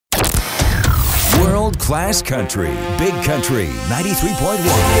World-class country. Big Country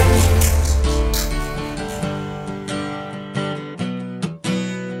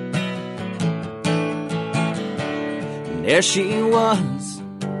 93.1. There she was,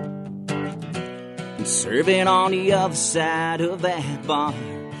 serving on the other side of that bar.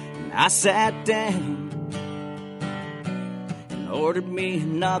 And I sat down and ordered me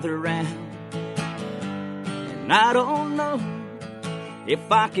another round. And I don't know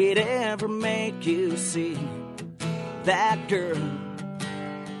if I could ever make you see that girl.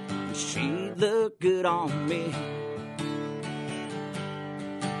 She looked good on me.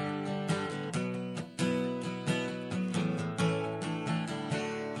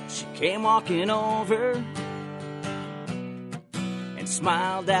 She came walking over and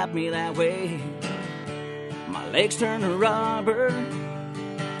smiled at me that way. My legs turned to rubber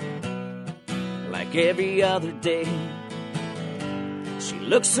like every other day. She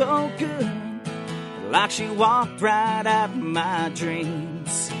looked so good, like she walked right out of my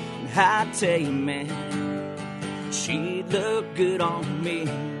dreams. And I tell you, man, she looked good on me.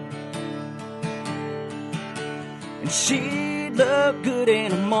 And she looked good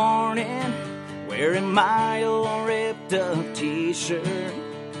in the morning, wearing my old ripped up t-shirt.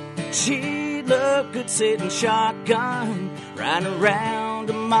 She looked good sitting shotgun, riding around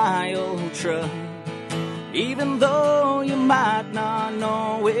in my old truck. Even though you might not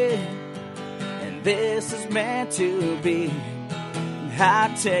know it, and this is meant to be, I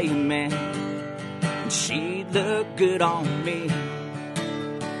tell you, man, she looked good on me.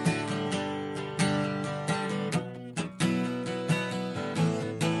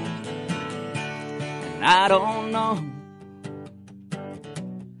 And I don't know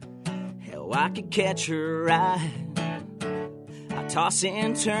how I could catch her eye. I toss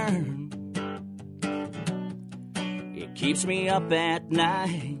and turn, keeps me up at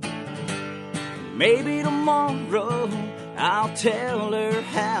night. Maybe tomorrow I'll tell her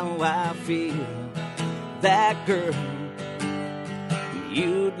how I feel. That girl,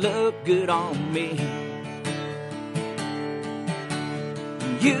 you'd look good on me.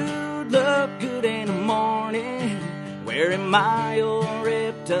 You'd look good in the morning, wearing my old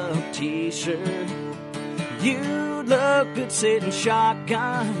ripped up t-shirt. You'd look good sitting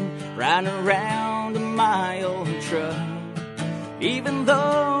shotgun, riding around in my old truck. Even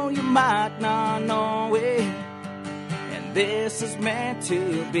though you might not know it, and this is meant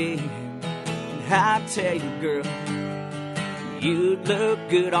to be, I tell you, girl, you'd look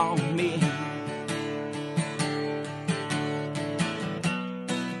good on me.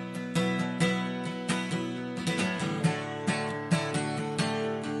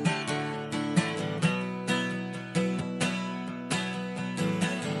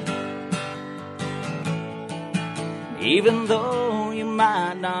 Even though you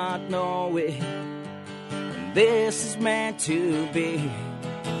might not know it, and this is meant to be,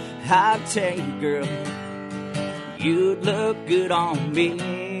 I tell you, girl, you'd look good on me.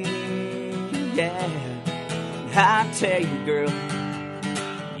 Yeah, I tell you, girl,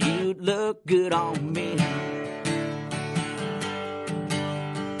 you'd look good on me.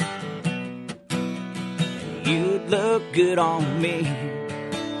 You'd look good on me.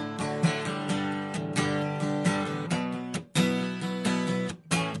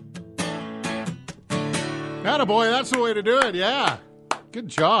 Attaboy, that's the way to do it, yeah. Good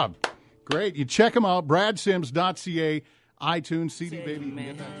job. Great. You check them out, bradsims.ca, iTunes, CD Baby. You can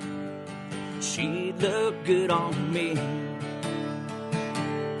get that. She looked good on me.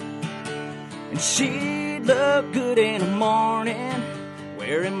 And she looked good in the morning,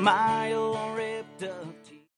 wearing my